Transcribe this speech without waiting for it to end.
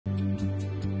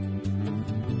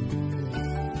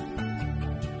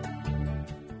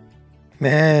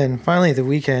Man, finally the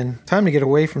weekend. Time to get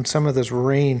away from some of this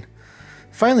rain.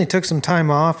 Finally took some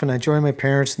time off and I joined my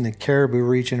parents in the Cariboo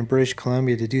region of British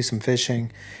Columbia to do some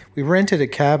fishing. We rented a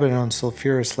cabin on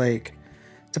Sulphurous Lake.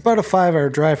 It's about a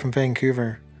 5-hour drive from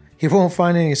Vancouver. You won't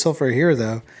find any sulphur here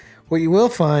though. What you will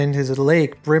find is a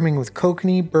lake brimming with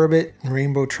Kokanee, Burbot, and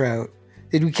Rainbow Trout.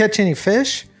 Did we catch any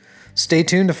fish? Stay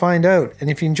tuned to find out. And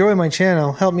if you enjoy my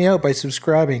channel, help me out by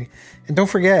subscribing. And don't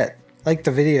forget, like the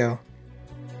video.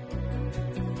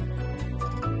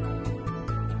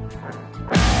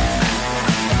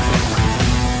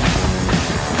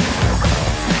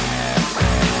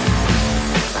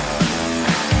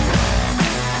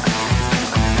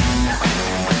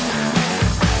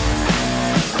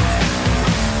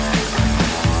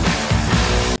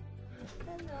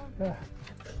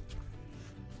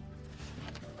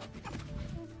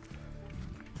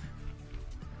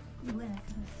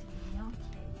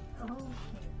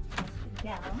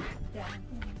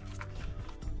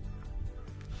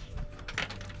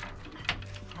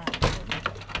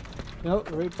 No,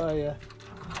 right by you. I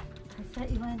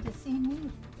thought you wanted to see me.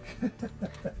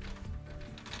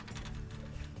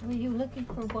 Were you looking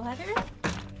for water?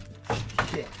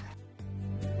 Yeah.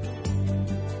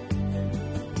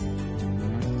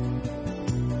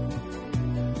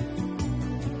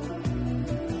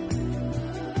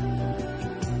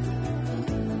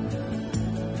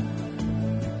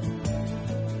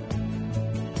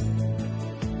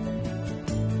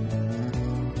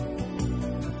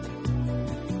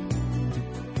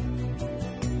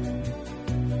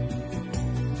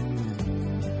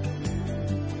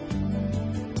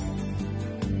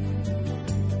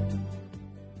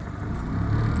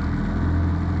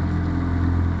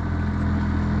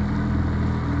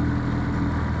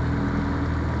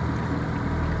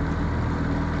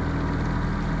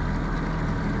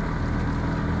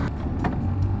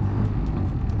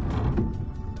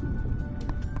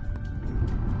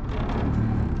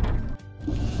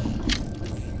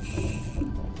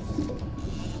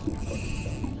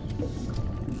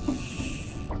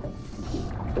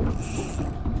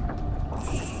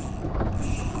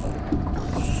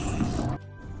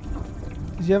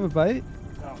 Did you have a bite?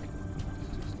 No.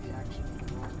 It's just the action of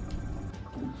the roll.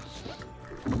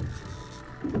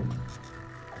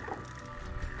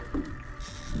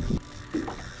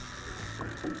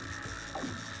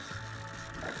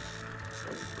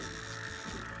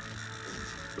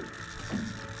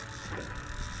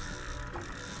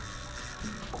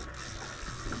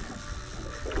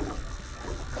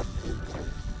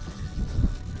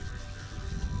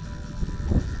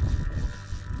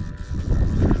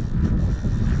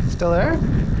 Still there?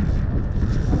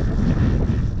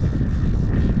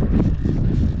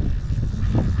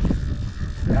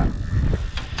 Yeah.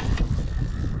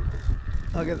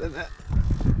 I'll get the net.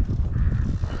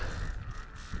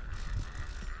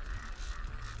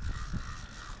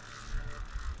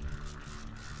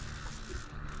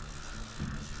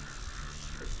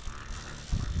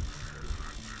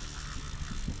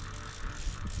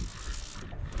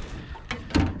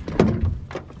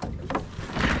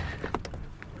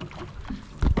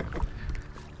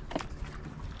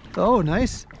 Oh,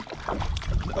 nice.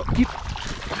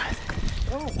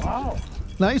 Oh, wow.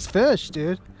 Nice fish,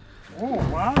 dude. Oh,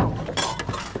 wow.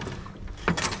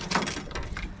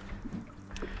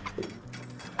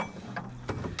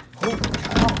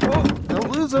 Oh,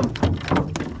 don't lose him.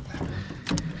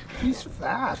 He's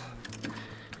fat.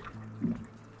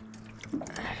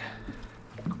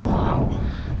 Wow.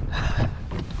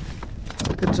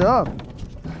 Good job.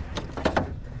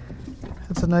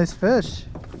 That's a nice fish.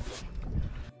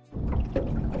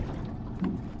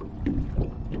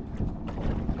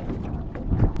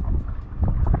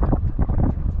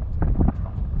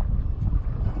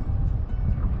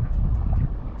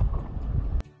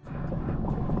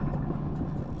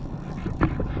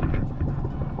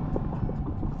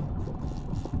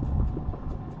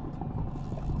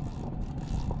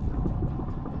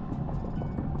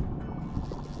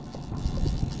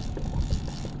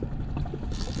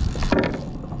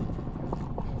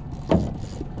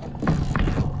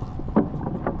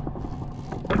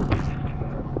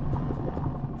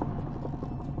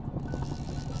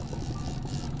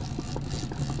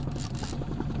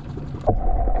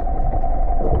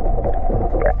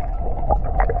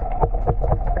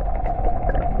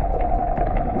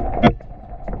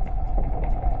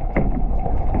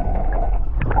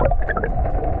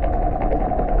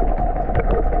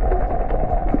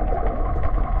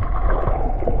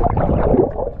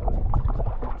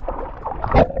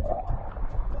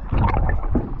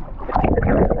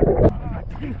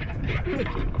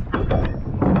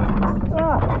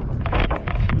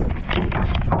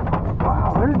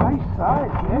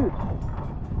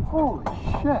 Holy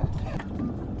shit.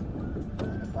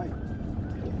 Bite.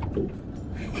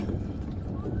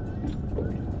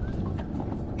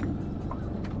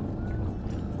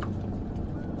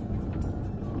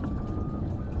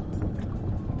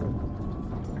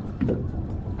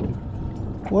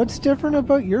 What's different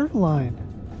about your line?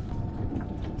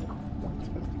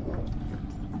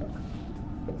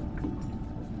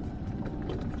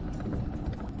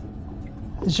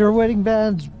 Is your wedding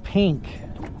band pink?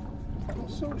 Well,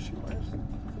 so she was.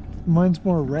 Mine's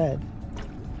more red.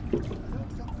 I don't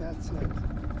think that's it.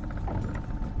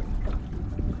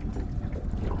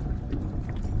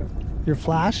 Your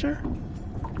flasher?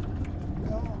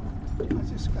 No, I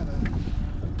just gotta.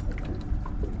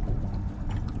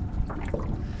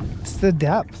 It's the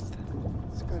depth.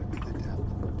 It's gotta be the depth.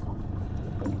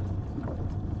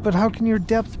 But how can your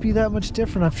depth be that much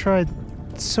different? I've tried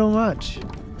so much.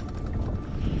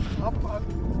 I'll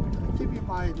give you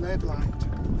my lead line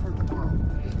for tomorrow.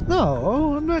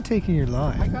 No, I'm not taking your I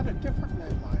line. got a different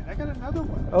lead line. I got another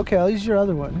one. Okay, I'll use your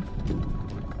other one.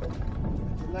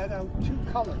 It let out 2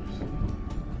 colors.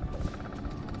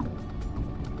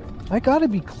 I gotta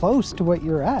be close to what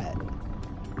you're at.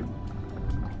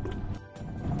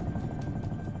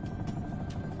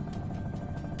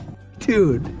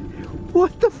 Dude,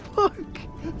 what the fuck?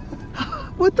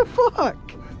 What the fuck?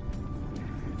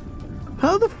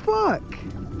 How the fuck?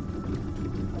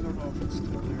 I don't know if it's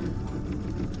still there.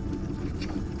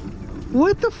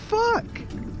 What the fuck?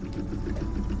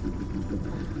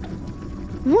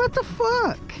 What the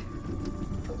fuck?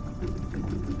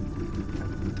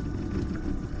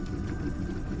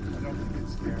 I don't think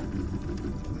it's there. I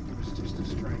think it was just a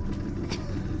strike.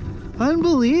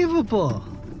 Unbelievable.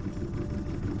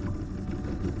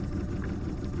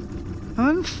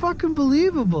 Unfucking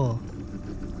believable.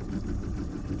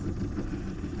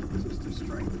 Just a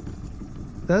strike.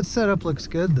 That setup looks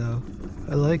good though.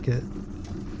 I like it.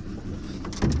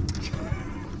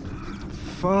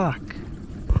 Fuck.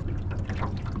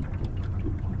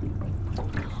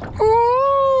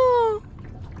 Ooh.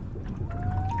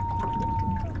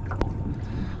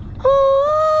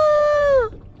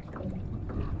 Ooh.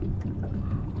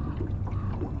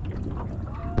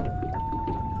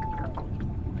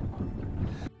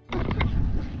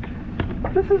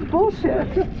 This is bullshit.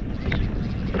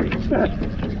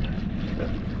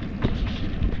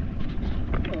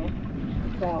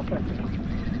 Well,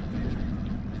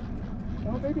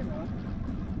 well, maybe not.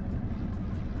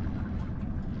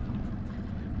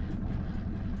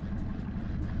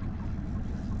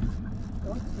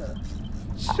 What's that?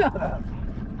 Shut up.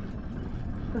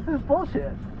 This is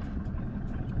bullshit.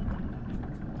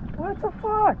 What the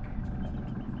fuck?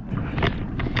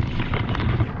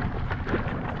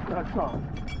 That's all.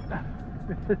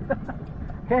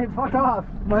 Hey, fuck off.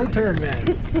 My turn, man.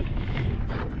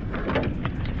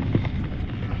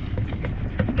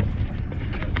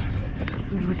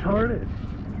 He's retarded.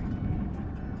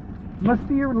 Must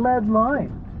be your lead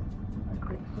line. I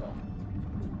think so.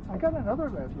 I got another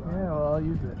lead line. Yeah, well, I'll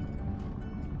use it.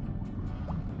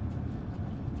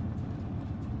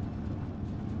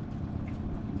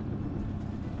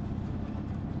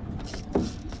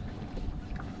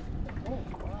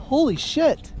 Holy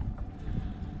shit.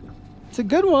 It's a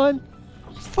good one.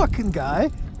 Fucking guy.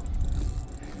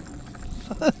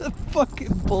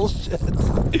 Fucking bullshit.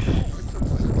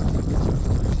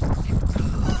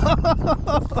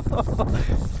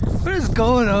 What is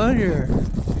going on here?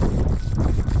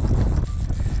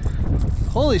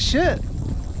 Holy shit.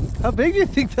 How big do you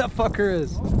think that fucker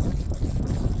is?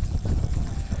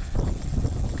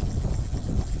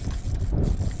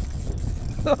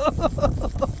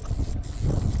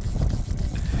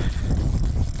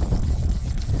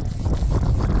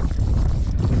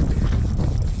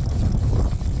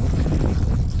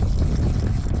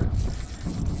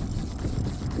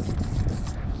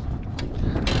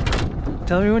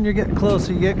 Tell me when you're getting close.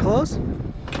 You get close? Yeah.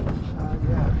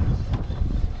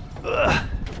 Ugh. I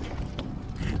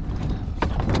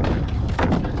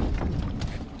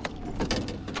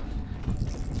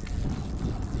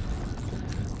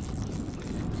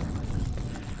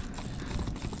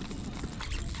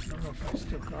don't know if I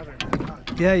still got it or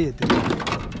not. Yeah, you do.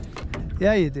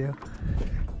 Yeah, you do.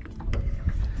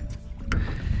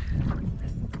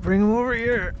 Bring him over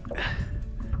here.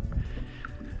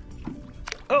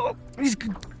 Oh, he's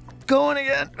going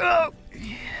again. Oh.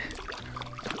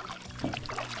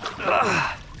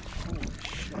 Ugh. Holy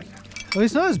shit. Well,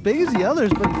 he's not as big as the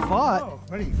others, but he fought. Oh,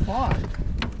 but he fought.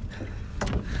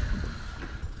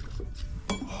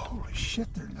 Holy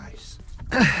shit, they're nice.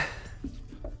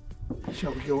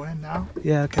 Shall we go in now?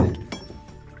 Yeah, okay.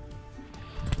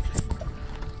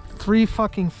 3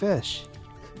 fucking fish.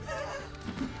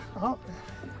 Oh,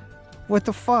 What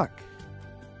the fuck?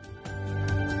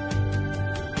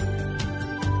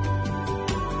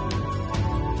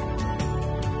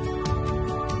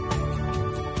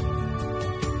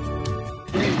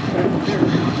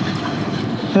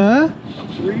 Huh?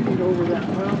 reading over that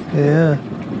mountain. Yeah.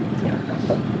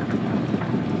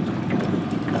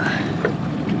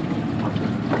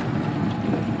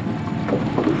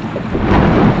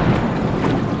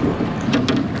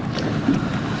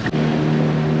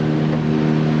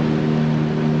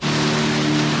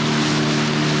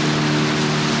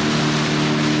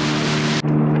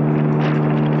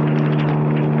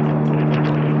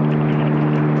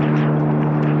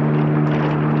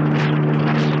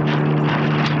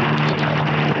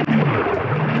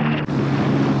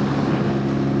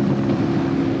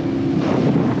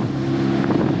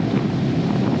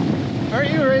 Aren't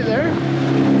you right there?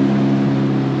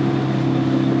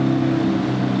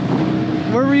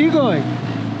 Where were you going?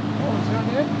 Oh, is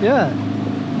that it? Yeah.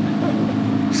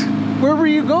 Where were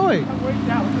you going? I'm way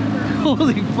down there.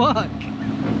 Holy fuck.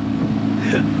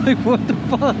 Like, what the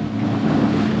fuck? Oh,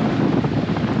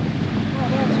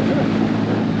 that's good.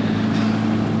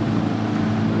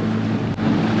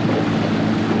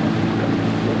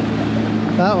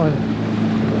 That one.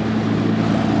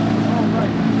 All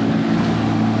right.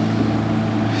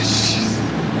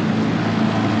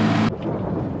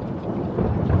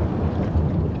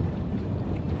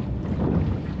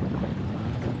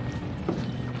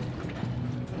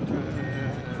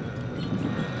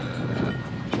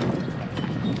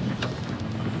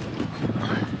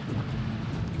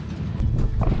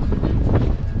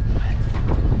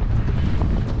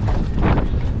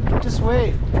 Just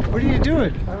wait. What are you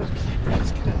doing? I was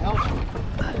just gonna help you.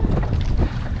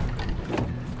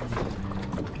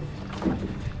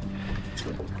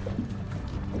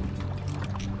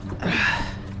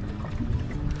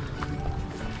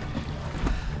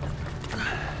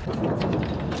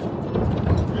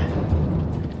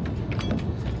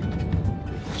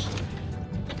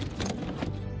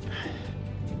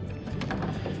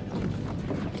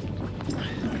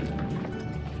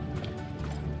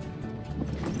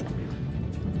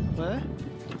 What?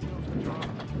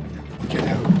 Get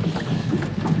out.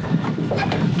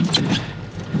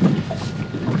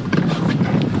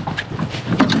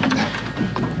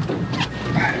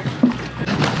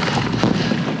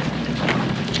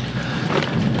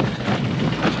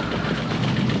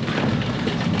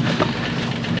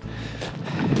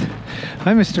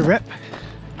 Hi, Mr. Rep.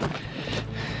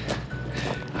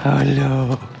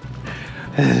 Hello.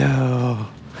 Hello.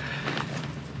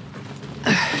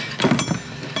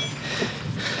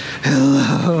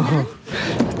 Hello.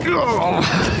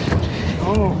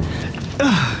 Oh.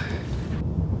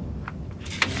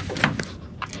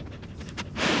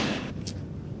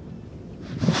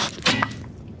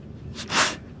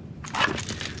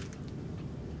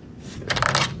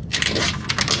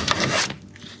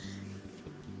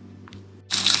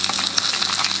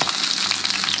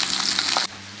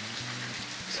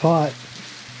 It's hot.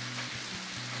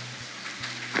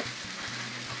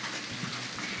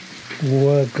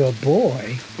 What a good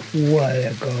boy. What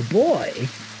a good boy.